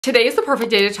Today is the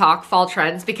perfect day to talk fall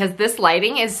trends because this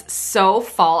lighting is so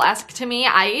fall-esque to me.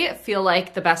 I feel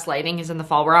like the best lighting is in the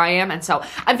fall where I am, and so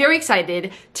I'm very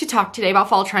excited to talk today about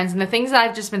fall trends and the things that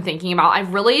I've just been thinking about.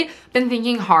 I've really been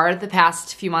thinking hard the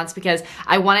past few months because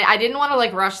I didn't want to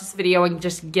like rush this video and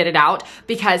just get it out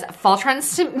because fall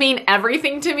trends mean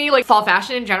everything to me. Like fall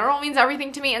fashion in general means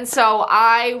everything to me, and so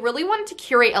I really wanted to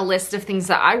curate a list of things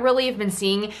that I really have been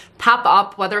seeing pop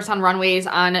up, whether it's on runways,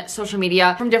 on social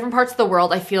media, from different parts of the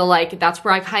world. I feel like that's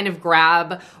where I kind of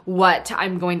grab what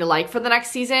I'm going to like for the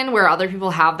next season, where other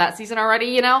people have that season already,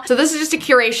 you know? So this is just a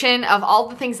curation of all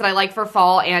the things that I like for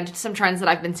fall and some trends that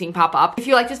I've been seeing pop up. If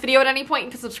you like this video at any point,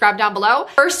 you can subscribe down below.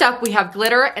 First up, we have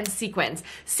glitter and sequins.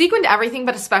 Sequined everything,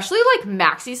 but especially like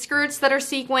maxi skirts that are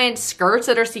sequined, skirts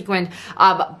that are sequined,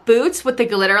 boots with the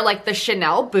glitter, like the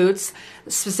Chanel boots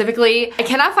specifically. I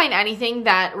cannot find anything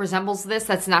that resembles this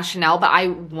that's not Chanel, but I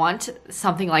want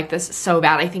something like this so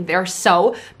bad. I think they're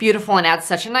so beautiful and add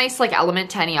such a nice like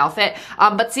element to any outfit.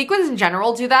 But sequins in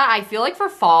general do that. I feel like for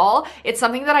fall, it's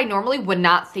something that I normally would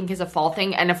not think is a fall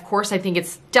thing. And of course, I think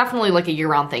it's definitely like a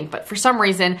year-round thing. But for some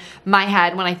reason, my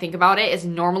head, when I think about it, is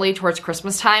normally towards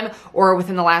Christmas time or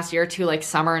within the last year or two, like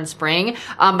summer and spring.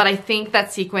 But I think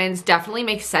that sequins definitely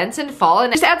makes sense in fall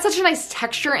and just adds such a nice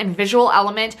texture and visual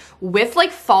element with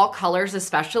like fall colors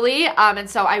especially. And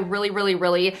so I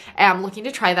really am looking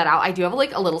to try that out. I do have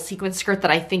like a little sequin skirt that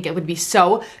I think it would be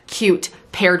so cute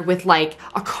paired with like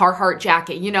a Carhartt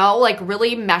jacket, you know, like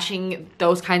really meshing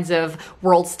those kinds of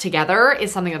worlds together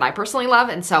is something that I personally love,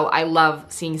 and so I love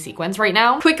seeing sequins right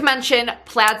now. Quick mention,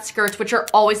 plaid skirts, which are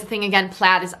always the thing. Again,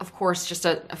 plaid is of course just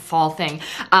a fall thing,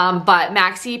 but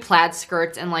maxi plaid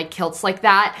skirts and like kilts like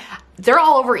that, they're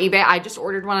all over eBay. I just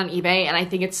ordered one on eBay and I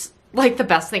think it's like the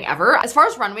best thing ever. As far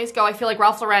as runways go, I feel like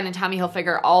Ralph Lauren and Tommy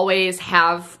Hilfiger always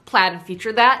have plaid and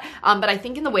feature that, but I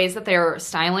think in the ways that they're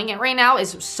styling it right now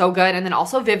is so good. And then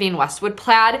also Vivienne Westwood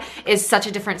plaid is such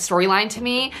a different storyline to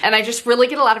me, and I just really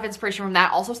get a lot of inspiration from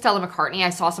that. Also Stella McCartney, I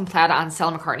saw some plaid on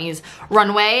Stella McCartney's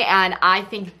runway and I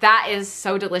think that is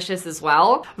so delicious as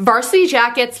well. Varsity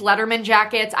jackets, Letterman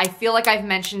jackets, I feel like I've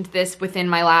mentioned this within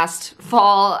my last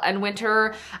fall and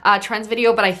winter trends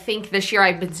video, but I think this year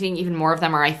I've been seeing even more of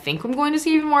them, or I think I'm going to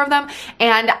see even more of them.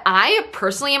 And I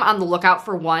personally am on the lookout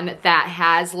for one that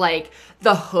has like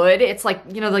the hood. It's like,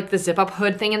 you know, like the zip up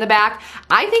hood thing in the back.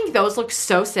 I think those look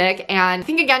so sick, and I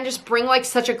think again just bring like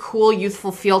such a cool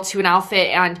youthful feel to an outfit,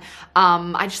 and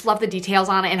I just love the details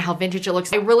on it and how vintage it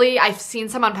looks. I've seen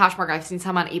some on Poshmark, I've seen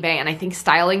some on eBay, and I think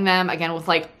styling them again with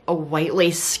like a white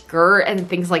lace skirt and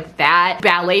things like that,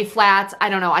 ballet flats, I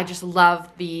don't know, I just love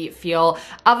the feel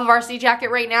of a varsity jacket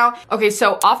right now. Okay,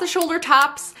 so off the shoulder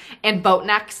tops and boat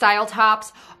neck style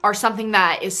tops are something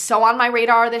that is so on my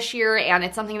radar this year, and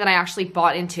it's something that I actually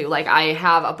bought into. Like I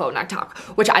have a boat neck top,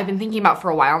 which I've been thinking about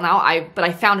for a while now, but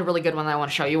I found a really good one that I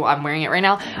want to show you. I'm wearing it right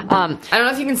now. I don't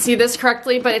know if you can see this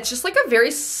correctly, but it's just like a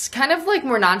very kind of like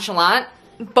more nonchalant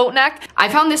boat neck. I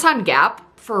found this on Gap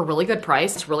for a really good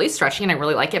price. It's really stretchy and I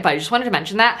really like it, but I just wanted to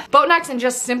mention that. Boat necks and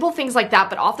just simple things like that,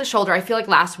 but off the shoulder. I feel like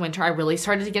last winter I really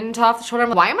started to get into off the shoulder.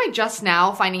 Why am I just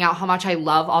now finding out how much I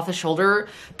love off the shoulder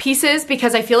pieces?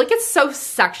 Because I feel like it's so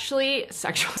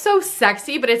so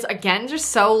sexy, but it's again just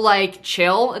so like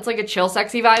chill. It's like a chill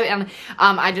sexy vibe, and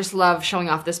I just love showing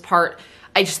off this part.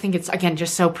 I just think it's, again,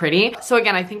 just so pretty. So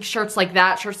again, I think shirts like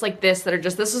that, shirts like this that are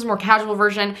just, this is a more casual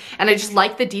version, and I just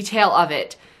like the detail of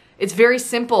it. It's very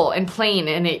simple and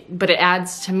plain, but it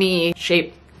adds to me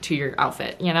shape to your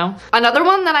outfit, you know? Another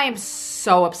one that I am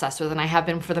so obsessed with, and I have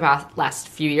been for the last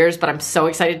few years, but I'm so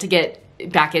excited to get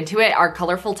back into it, are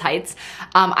colorful tights.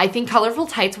 I think colorful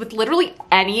tights with literally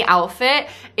any outfit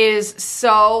is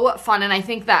so fun, and I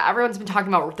think that everyone's been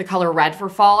talking about the color red for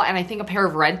fall, and I think a pair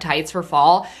of red tights for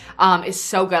fall is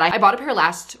so good. I bought a pair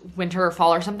last winter or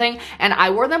fall or something, and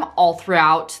I wore them all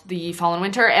throughout the fall and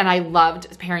winter, and I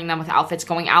loved pairing them with outfits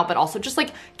going out, but also just like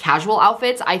casual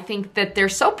outfits. I think that they're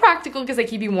so practical because they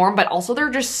keep you warm, but also they're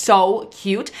just so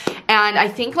cute, and I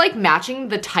think like matching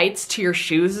the tights to your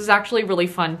shoes is actually really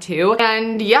fun too.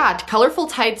 And yeah, colorful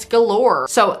tights galore.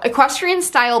 So equestrian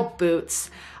style boots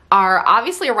are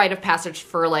obviously a rite of passage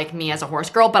for like me as a horse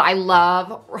girl, but I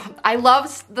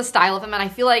love the style of them, and I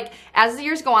feel like as the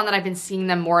years go on that I've been seeing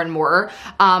them more and more.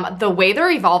 The way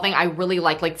they're evolving, I really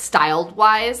like styled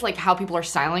wise, like how people are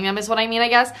styling them is what I mean, I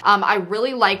guess. I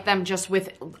really like them just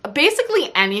with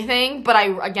basically anything, but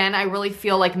I really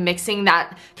feel like mixing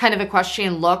that kind of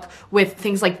equestrian look with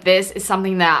things like this is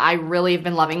something that I really have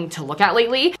been loving to look at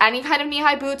lately. Any kind of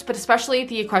knee-high boots, but especially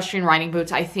the equestrian riding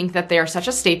boots, I think that they are such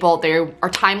a staple. They are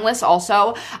timeless timeless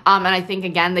also. And I think,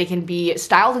 again, they can be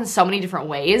styled in so many different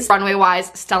ways.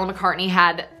 Runway-wise, Stella McCartney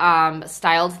had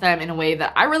styled them in a way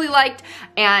that I really liked.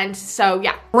 And so,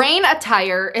 yeah, rain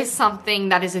attire is something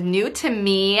that is new to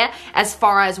me as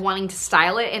far as wanting to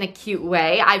style it in a cute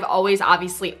way. I've always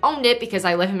obviously owned it because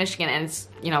I live in Michigan and it's,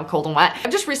 you know, cold and wet.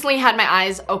 I've just recently had my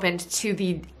eyes opened to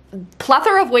the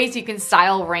plethora of ways you can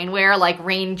style rainwear, like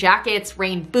rain jackets,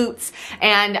 rain boots,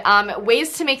 and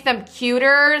ways to make them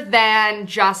cuter than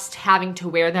just having to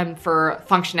wear them for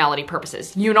functionality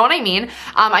purposes. You know what I mean?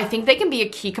 I think they can be a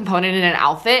key component in an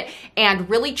outfit and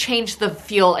really change the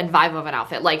feel and vibe of an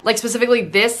outfit. Like specifically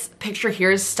this picture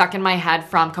here is stuck in my head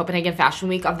from Copenhagen Fashion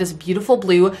Week of this beautiful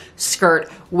blue skirt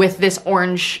with this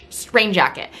orange rain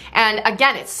jacket. And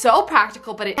again, it's so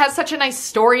practical, but it has such a nice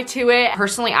story to it.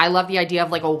 Personally, I love the idea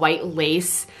of like a white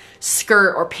lace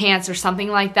skirt or pants or something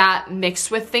like that mixed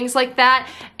with things like that,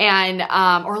 and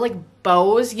or like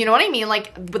bows, you know what I mean?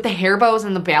 Like with the hair bows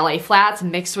and the ballet flats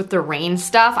mixed with the rain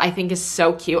stuff, I think is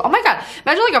so cute. Oh my god,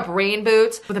 imagine like a rain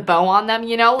boots with a bow on them,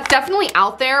 you know? It's definitely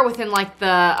out there within like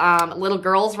the little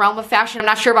girls realm of fashion. I'm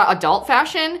not sure about adult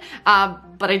fashion,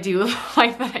 but I do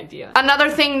like that idea.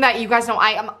 Another thing that you guys know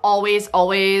I am always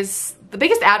the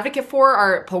biggest advocate for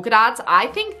are polka dots. I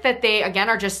think that they, again,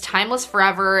 are just timeless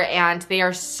forever and they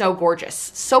are so gorgeous.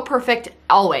 So perfect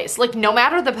always. Like no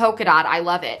matter the polka dot, I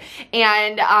love it.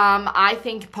 And I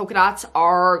think polka dots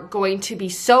are going to be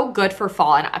so good for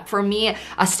fall and for me,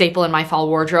 a staple in my fall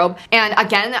wardrobe. And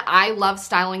again, I love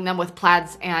styling them with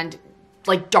plaids and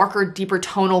like darker, deeper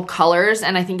tonal colors,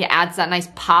 and I think it adds that nice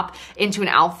pop into an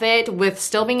outfit with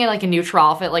still being in like a neutral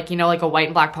outfit, like, you know, like a white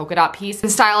and black polka dot piece,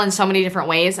 and style in so many different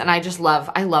ways. And I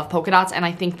love polka dots, and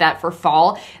I think that for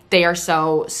fall they are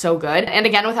so good. And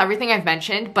again, with everything I've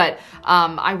mentioned, but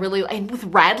and with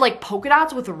red, like polka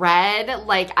dots with red,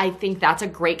 like I think that's a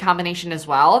great combination as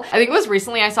well. I think it was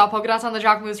recently I saw polka dots on the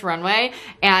Jacquemus runway,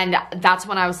 and that's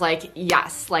when I was like,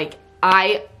 yes, like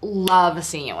I love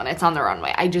seeing it when it's on the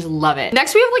runway. I just love it.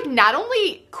 Next, we have like not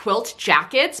only quilt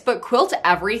jackets, but quilt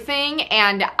everything.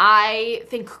 And I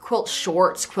think quilt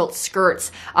shorts, quilt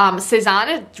skirts.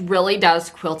 Cezanne really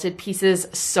does quilted pieces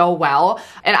so well.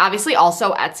 And obviously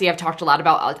also Etsy. I've talked a lot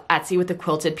about Etsy with the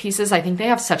quilted pieces. I think they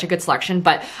have such a good selection,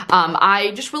 but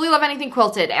I just really love anything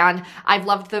quilted, and I've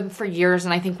loved them for years.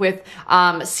 And I think with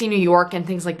See New York and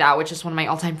things like that, which is one of my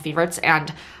all-time favorites.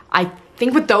 And I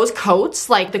think with those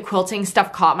coats, like the quilting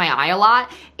stuff caught my eye a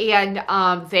lot, and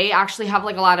they actually have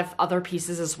like a lot of other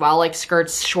pieces as well, like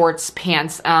skirts, shorts,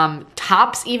 pants,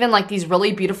 tops, even like these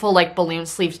really beautiful like balloon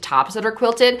sleeved tops that are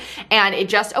quilted, and it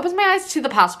just opens my eyes to the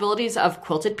possibilities of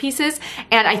quilted pieces.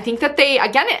 And I think that they,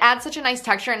 again, it adds such a nice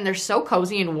texture, and they're so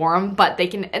cozy and warm, but they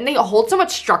hold so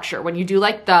much structure when you do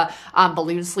like the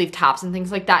balloon sleeve tops and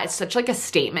things like that. It's such like a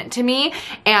statement to me,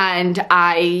 and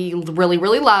I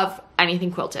really love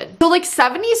anything quilted. So like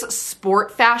 70s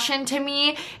sport fashion to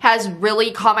me has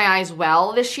really caught my eyes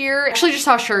well this year. I actually just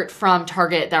saw a shirt from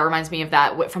Target that reminds me of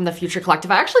that from the Future Collective.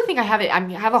 I actually think I have it. I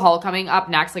have a haul coming up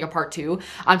next, like a part 2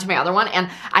 to my other one, and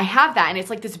I have that, and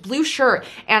it's like this blue shirt,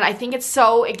 and I think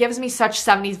it gives me such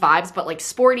 70s vibes, but like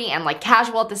sporty and like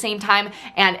casual at the same time,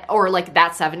 and or like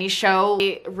that 70s show.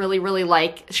 I really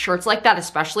like shirts like that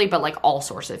especially, but like all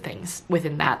sorts of things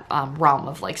within that realm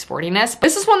of like sportiness.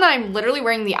 This is one that I'm literally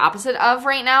wearing the opposite of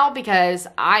right now because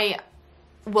I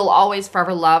will always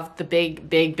forever love the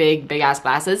big ass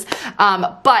glasses,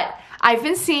 but I've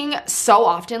been seeing so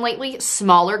often lately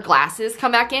smaller glasses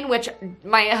come back in, which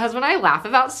my husband and I laugh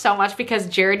about so much because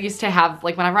Jared used to have,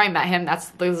 like, whenever I met him,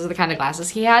 those are the kind of glasses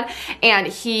he had, and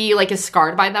he like is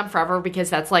scarred by them forever because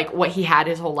that's like what he had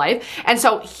his whole life. And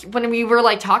so when we were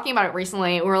like talking about it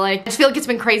recently, we were like, I just feel like it's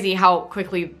been crazy how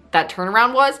quickly that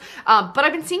turnaround was, but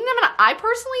I've been seeing them, and I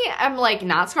personally am like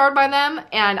not scarred by them,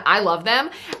 and I love them.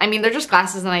 I mean, they're just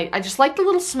glasses, and I just like the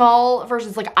little small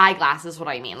versions, like eyeglasses, what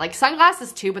I mean. Like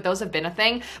sunglasses too, but those have been a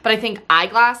thing, but I think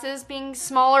eyeglasses being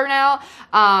smaller now,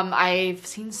 I've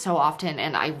seen so often,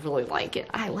 and I really like it.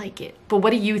 I like it. But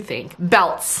what do you think?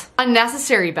 Belts,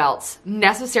 unnecessary belts,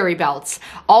 necessary belts,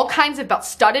 all kinds of belts,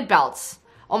 studded belts.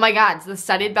 Oh my god, the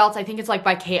studded belts, I think it's like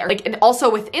by Kate. Like, and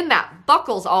also within that,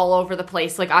 buckles all over the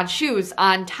place, like on shoes,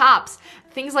 on tops,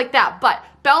 things like that. But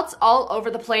belts all over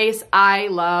the place. I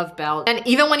love belts. And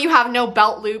even when you have no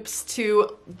belt loops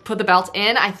to put the belt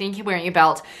in, I think wearing a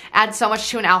belt adds so much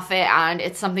to an outfit, and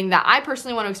it's something that I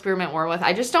personally want to experiment more with.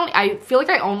 I feel like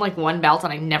I own like one belt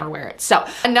and I never wear it. So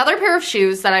another pair of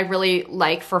shoes that I really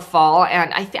like for fall,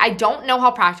 and I don't know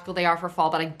how practical they are for fall,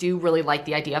 but I do really like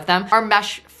the idea of them, are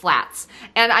mesh flats.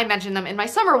 And I mentioned them in my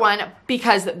summer one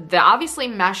because obviously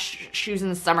mesh shoes in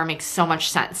the summer make so much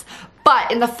sense. But But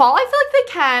in the fall, I feel like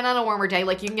they can on a warmer day,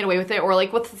 like you can get away with it, or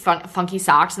like with funky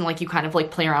socks and like you kind of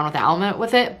like play around with the element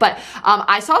with it. But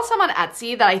I saw some on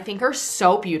Etsy that I think are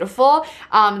so beautiful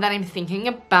that I'm thinking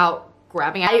about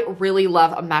grabbing. I really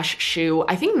love a mesh shoe.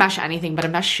 I think mesh anything, but a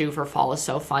mesh shoe for fall is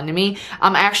so fun to me.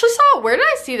 I actually saw, where did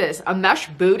I see this? A mesh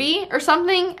booty or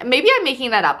something? Maybe I'm making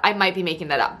that up. I might be making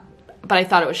that up, but I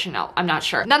thought it was Chanel. I'm not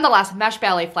sure. Nonetheless, mesh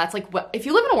ballet flats. Like, if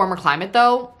you live in a warmer climate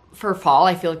though, for fall,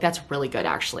 I feel like that's really good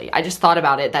actually. I just thought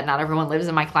about it that not everyone lives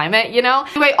in my climate, you know?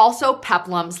 Anyway, also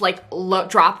peplums, like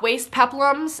drop waist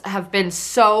peplums have been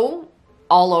so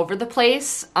all over the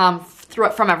place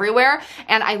from everywhere,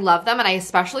 and I love them, and I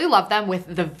especially love them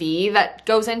with the V that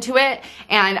goes into it,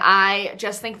 and I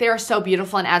just think they are so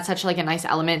beautiful and add such like a nice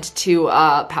element to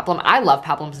peplum. I love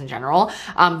peplums in general,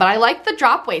 but I like the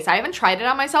drop waist. I haven't tried it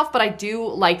on myself, but I do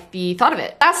like the thought of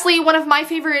it. Lastly, one of my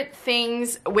favorite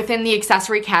things within the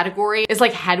accessory category is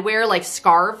like headwear, like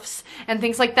scarves and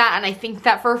things like that, and I think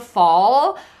that for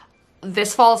fall,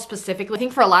 this fall specifically, I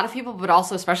think for a lot of people, but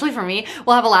also especially for me,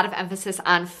 we'll have a lot of emphasis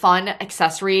on fun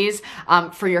accessories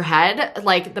for your head,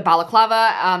 like the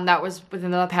balaclava that was within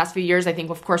the past few years. I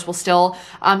think, of course, we'll still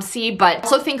see, but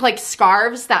also think like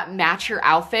scarves that match your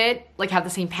outfit, like have the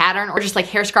same pattern, or just like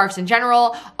hair scarves in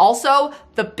general. Also,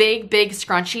 the big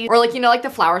scrunchies, or like, you know, like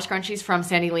the flower scrunchies from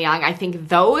Sandy Leong. I think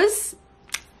those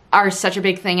are such a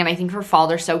big thing, and I think for fall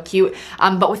they're so cute.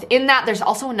 But within that, there's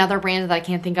also another brand that I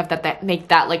can't think of that make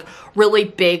that like really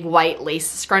big white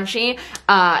lace scrunchie,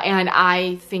 and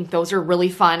I think those are really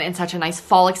fun and such a nice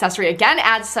fall accessory. Again,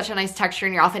 adds such a nice texture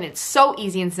in your outfit, and it's so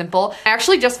easy and simple. I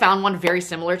actually just found one very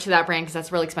similar to that brand because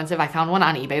that's really expensive. I found one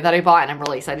on eBay that I bought, and I'm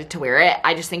really excited to wear it.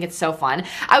 I just think it's so fun.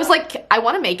 I was like, I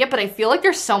want to make it, but I feel like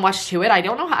there's so much to it. I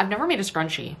don't know how, I've never made a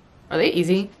scrunchie. Are they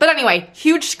easy? But anyway,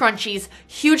 huge scrunchies,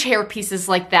 huge hair pieces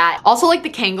like that. Also like the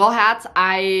Kangol hats,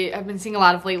 I have been seeing a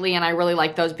lot of lately, and I really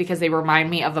like those because they remind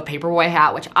me of a paperboy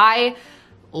hat, which I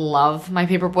love my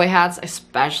paperboy hats,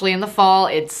 especially in the fall.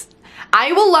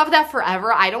 I will love that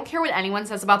forever. I don't care what anyone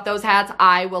says about those hats.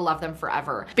 I will love them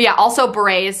forever. But yeah, also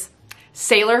berets.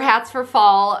 Sailor hats for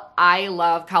fall. I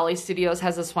love Kali Studios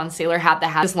has this one sailor hat that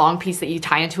has this long piece that you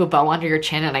tie into a bow under your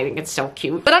chin, and I think it's so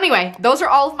cute. But anyway, those are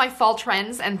all of my fall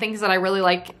trends and things that I really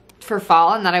like for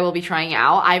fall and that I will be trying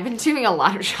out. I've been doing a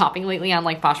lot of shopping lately on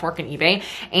like Poshmark and eBay,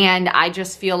 and I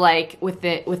just feel like with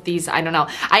these, I don't know.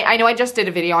 I know I just did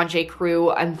a video on J.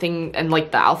 Crew and like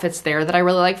the outfits there that I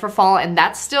really like for fall, and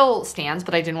that still stands,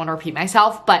 but I didn't want to repeat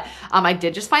myself. But I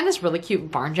did just find this really cute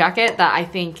barn jacket that I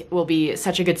think will be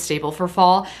such a good staple for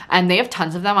fall, and they have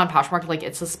tons of them on Poshmark. Like,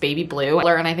 it's this baby blue,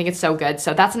 and I think it's so good.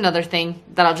 So that's another thing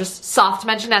that I'll just soft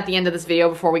mention at the end of this video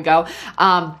before we go.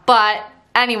 But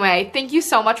anyway, thank you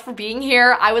so much for being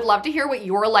here. I would love to hear what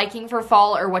you're liking for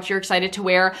fall, or what you're excited to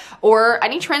wear, or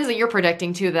any trends that you're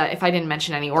predicting too that if I didn't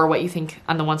mention any, or what you think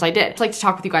on the ones I did. I'd like to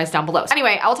talk with you guys down below. So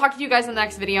anyway, I'll talk to you guys in the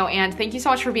next video, and thank you so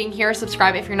much for being here.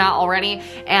 Subscribe if you're not already,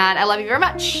 and I love you very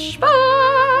much.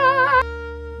 Bye!